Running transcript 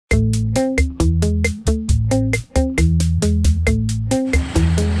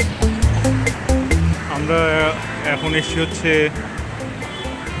এখন এসছি হচ্ছে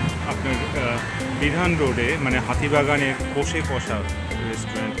আপনার বিধান রোডে, মানে হাতিবাগানের কোষে কষা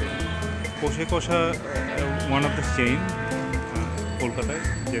রেস্টুরেন্টে। কোষে কষা ওয়ান অফ দ্য চেইন কলকাতায়,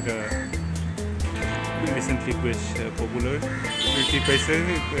 যেটা রিসেন্টলি বেশ পপুলারিটি পাইছে,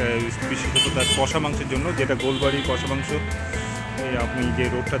 বিশেষত তার কষা মাংসের জন্য, যেটা গোলবাড়ির কষা মাংস। আপনি যে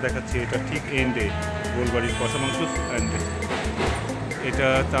রোডটা দেখাচ্ছি এটা ঠিক এন্ডে গোলবাড়ির কষা মাংস, অ্যান্ড এটা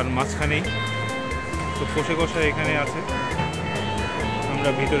তার মাঝখানেই। তো কোষে কষা এখানে আছে। আমরা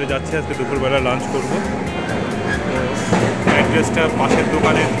ভিতরে যাচ্ছি, আজকে দুপুরবেলা লাঞ্চ করব। তো অ্যাড্রেসটা পাশের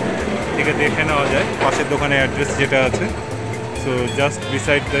দোকানের থেকে দেখে নেওয়া যায়, পাশের দোকানে অ্যাড্রেস যেটা আছে। So just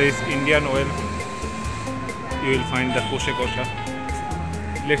beside this Indian well you will find the Koshe Kosha.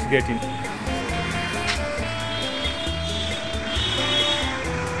 Let's get in.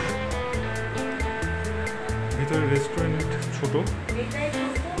 ভিতরে রেস্টুরেন্ট ছোট,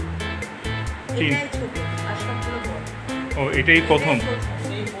 ও এটাই প্রথম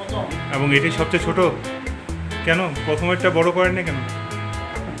এবং এটাই সবচেয়ে ছোট। কেন প্রথমেরটা বড় করেন না কেন?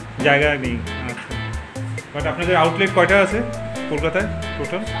 জায়গা নেই। আচ্ছা, বাট আপনাদের আউটলেট কয়টা আছে কলকাতায়?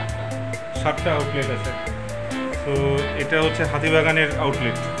 টোটাল 7টা আউটলেট আছে। তো এটা হচ্ছে হাতিবাগানের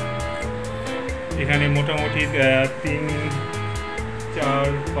আউটলেট। এখানে মোটামুটি 3, 4,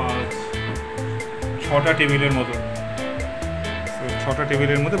 5, 6টা টেবিলের মতো। তো 6টা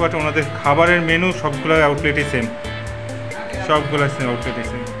টেবিলের মধ্যে, বাট ওনাদের খাবারের মেনু সবগুলো আউটলেটই সেম, সবগুলো সেম আউটলেটই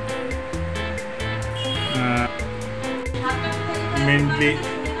সেম। মেনলি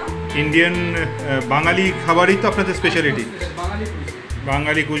ইন্ডিয়ান বাঙালি খাবারই তো আপনাদের স্পেশালিটি।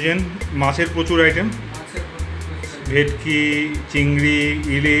 বাঙালি কুজিন, মাছের প্রচুর আইটেম, ভেটকি, চিংড়ি,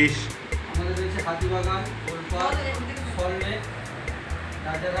 ইলিশ। আমাদের রয়েছে হাতিবাগান, সল্টলেক,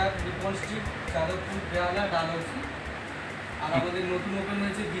 রাজারহাট, রিপন স্ট্রিট, যাদবপুর, বেহালা, ডালহৌসি। আর আমাদের নতুন ওপেন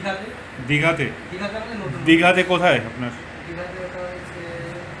হয়েছে দীঘাতে। দীঘাতে? দীঘাতে আমাদের নতুন। দীঘাতে কোথায় আপনার? দীঘাতে ওটা হচ্ছে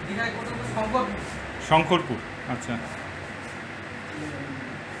দীঘায় কোথাও শঙ্করপুর। শঙ্করপুর, আচ্ছা।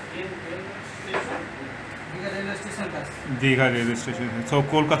 Digha railway station. সো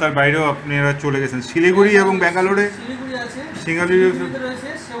কলকাতার বাইরেও আপনারা চলে গেছেন, শিলিগুড়ি এবং ব্যাঙ্গালোরে? শিলিগুড়ি আছে, শিলিগুড়িতে রয়েছে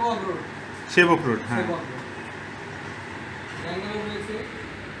সেবক রোড। সেবক রোড, হ্যাঁ। ব্যাঙ্গালোর রয়েছে,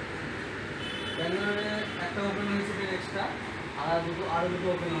 ব্যাঙ্গালোরে একটা ওপেন হয়েছে এক্সট্রা, আর দুটো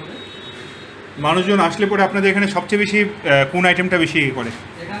ওপেন হবে। মানুষজন আসলে পরে আপনাদের এখানে সবচেয়ে বেশি কোন আইটেমটা বেশি করে?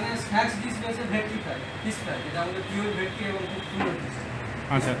 এখানে স্ন্যাক্স ডিশ রয়েছে ভেটকি ফ্রাই, ফিশ ফ্রাই, যেটা আমাদের পিওর ভেটকি এবং খুব সুন্দর ডিশ।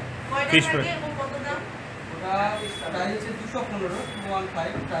 আচ্ছা, ফিশ ফ্রাই। ওটা প্রাইস হচ্ছে 215,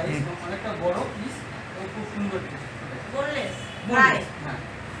 215 প্রাইস, অনেকটা বড় পিস এবং খুব সুন্দর ডিশ। Boneless fry. হ্যাঁ,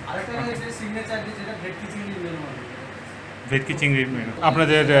 আরেকটা রয়েছে সিগনেচার ডিশ, যেটা ভেটকি চিংড়ির মেনু হবে। ভেটকি চিংড়ির মেনু।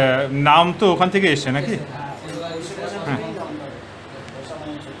 আপনাদের নাম তো ওখান থেকে এসছে নাকি? হ্যাঁ।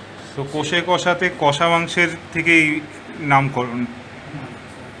 তো কোষে কষাতে কষা মাংসের থেকেই নাম করুন।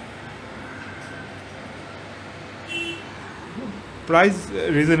 প্রাইস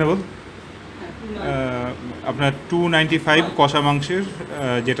রিজনেবল, আপনার 295 কষা মাংসের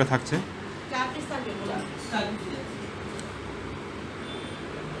যেটা থাকছে।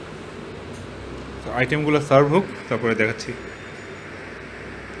 তো আইটেমগুলো সার্ভ হোক, তারপরে দেখাচ্ছি।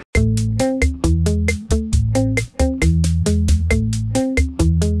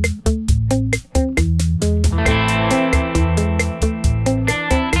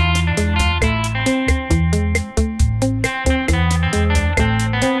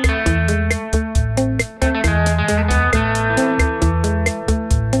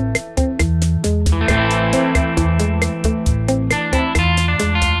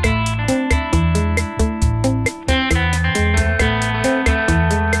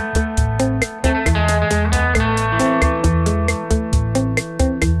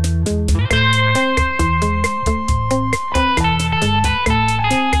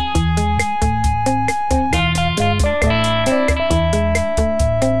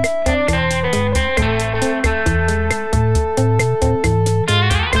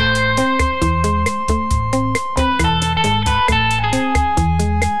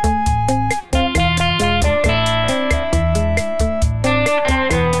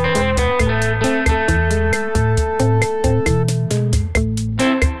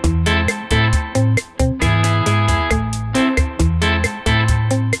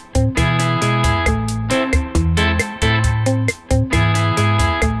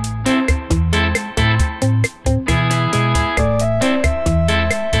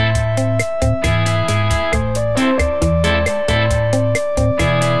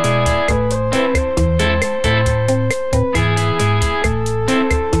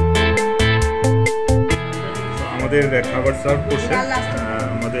 আমাদের খাবার সার্ভ করছে,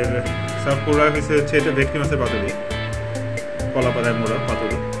 আমাদের সার্ভ করা হয়েছে হচ্ছে এটা ভেটকি মাছের পাতুরি। কলা পাতায় মোড়া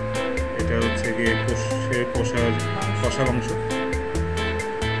পাতুরি। এটা হচ্ছে গিয়ে কষা মাংস,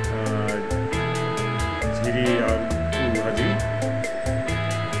 ঝিরি আর ভাজি।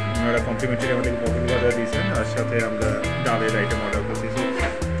 ওনারা কমপ্লিমেন্টারি আমাদেরকে পটল ভাজা দিয়েছেন, আর সাথে আমরা ডালের আইটেম অর্ডার করছি। তো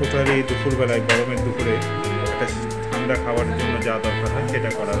টোটালি দুপুরবেলায় গরমের দুপুরে একটা ঠান্ডা খাবারের জন্য যা দরকার হয় সেটা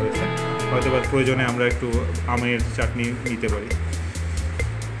করা হয়েছে। হয়তো বা প্রয়োজনে আমরা একটু আমের চাটনি নিতে পারি।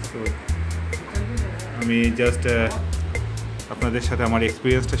 তো আমি জাস্ট আপনাদের সাথে আমার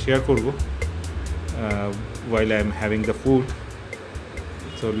এক্সপিরিয়েন্সটা শেয়ার করব while I am having the food.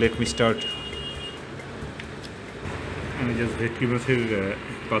 So let me start. আমি জাস্ট ভেটকি মাছের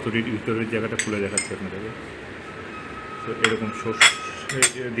পাতুরির ভিতরের জায়গাটা খুলে দেখাচ্ছি আপনাদেরকে। তো এরকম সর্ষে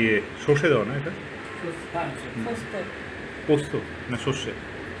দিয়ে, সর্ষে দেওয়া না এটা, পোস্ত না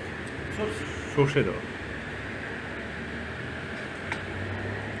সর্ষে দেওয়া,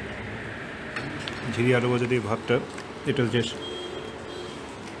 ঝিরি আলু ভাজা দিয়ে ভাতটা, এটা যে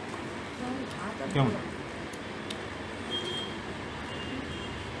কেমন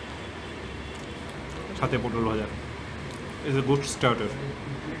সাথে পটল ভাজা is a good starter.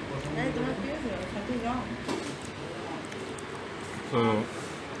 So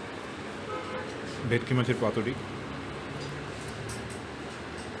ভেটকি মাছের পাতুরি,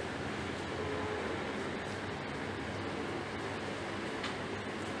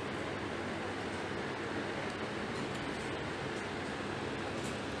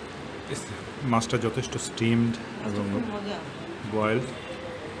 মাছটা যথেষ্ট স্টিমড এবং বয়েলড,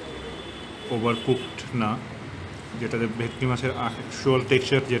 ওভার কুকড না, যেটাতে ভেটকি মাছের অ্যাকচুয়াল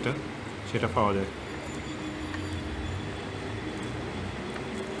টেক্সচার যেটা সেটা পাওয়া যায়।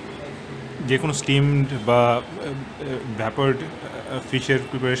 যে কোনো স্টিমড বা ভ্যাপার্ড ফিশের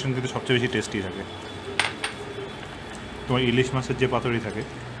প্রিপারেশন কিন্তু সবচেয়ে বেশি টেস্টি থাকে। তোমার ইলিশ মাছের যে পাতুরি থাকে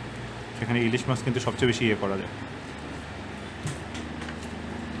সেখানে ইলিশ মাছ কিন্তু সবচেয়ে বেশি ইয়ে করা যায়।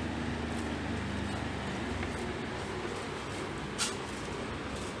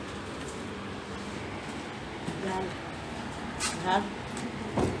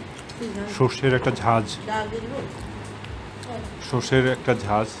 সর্ষের একটা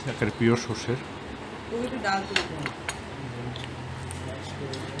ঝাঁজ, একটা পিওর সর্ষের।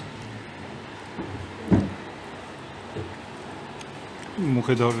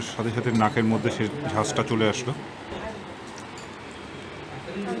 মুখে দেওয়ার সাথে সাথে নাকের মধ্যে সে ঝাঁজটা চলে আসলো।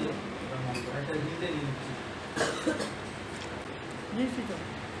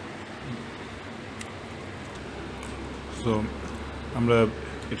 তো আমরা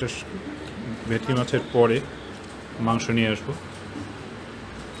এটা ভেটকি মাছের পরে মাংস নিয়ে আসবো,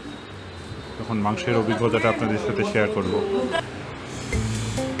 তখন মাংসের অভিজ্ঞতাটা আপনাদের সাথে শেয়ার করব।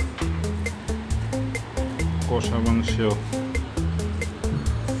 কষা মাংস,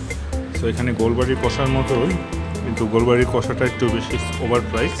 তো এখানে গোলবাড়ির কষার মতো, কিন্তু গোলবাড়ির কষাটা একটু বেশি ওভার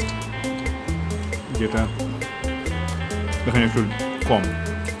প্রাইসড, যেটা এখানে একটু কম,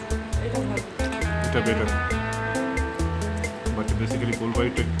 এটা বেটার। বাট বেসিক্যালি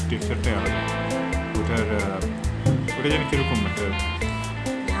গোলবাড়ির টেক্সচারটাই আলাদা, ওটা জানি কীরকম একটা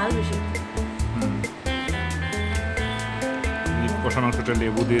কষা মাংসটা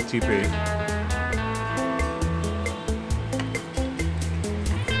লেবু দিয়ে চিপে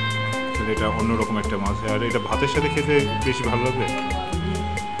এটা অন্যরকম একটা মাছ। আর এটা ভাতের সাথে খেতে বেশি ভালো লাগবে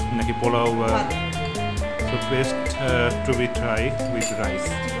নাকি পোলাও বা, so best to B try with rice.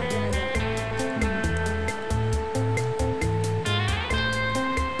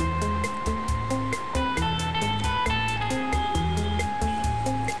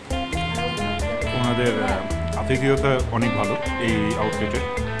 ওনাদের আতিথেয়তা অনেক ভালো এই আউটলেটে।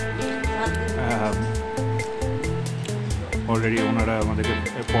 অলরেডি ওনারা আমাদেরকে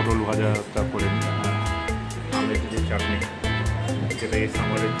পটল ভাজা, তারপরে আমের যে চাটনি, যেটা এই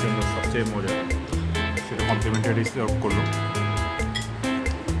সামারের জন্য সবচেয়ে মজা, সেটা কমপ্লিমেন্টারি সার্ভ করলো।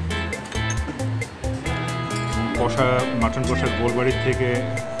 মাটন কষা গোলবাড়ির থেকে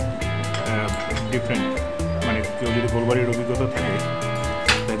ডিফারেন্ট, মানে কেউ যদি গোলবাড়ির অভিজ্ঞতা থাকে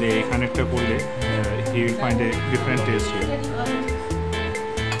তাহলে এখানেরটা করলে he will find a different taste here.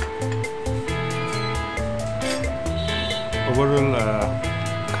 Overall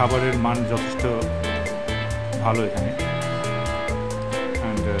খাবারের মান যথেষ্ট ভালো এখানে,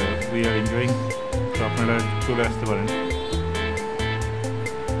 অ্যান্ড উই আর এনজয়িং। তো আপনারা চলে আসতে পারেন।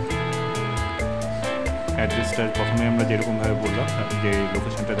 অ্যাড্রেসটা প্রথমে আমরা যেরকমভাবে বললাম, যে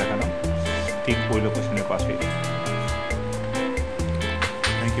লোকেশনটা দেখালাম, ঠিক ওই লোকেশনের পাশেই।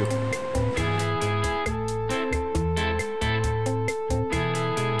 Thank you.